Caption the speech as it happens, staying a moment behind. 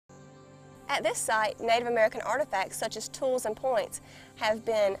At this site, Native American artifacts such as tools and points have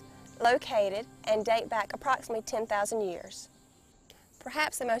been located and date back approximately 10,000 years.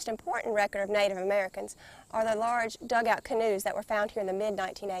 Perhaps the most important record of Native Americans are the large dugout canoes that were found here in the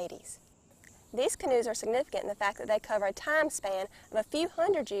mid-1980s. These canoes are significant in the fact that they cover a time span of a few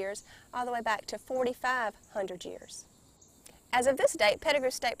hundred years all the way back to 4,500 years. As of this date, Pettigrew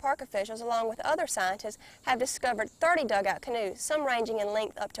State Park officials, along with other scientists, have discovered 30 dugout canoes, some ranging in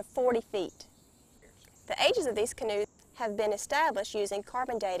length up to 40 feet. The ages of these canoes have been established using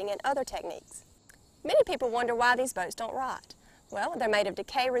carbon dating and other techniques. Many people wonder why these boats don't rot. Well, they're made of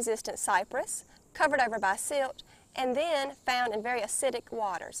decay-resistant cypress, covered over by silt, and then found in very acidic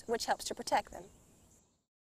waters, which helps to protect them.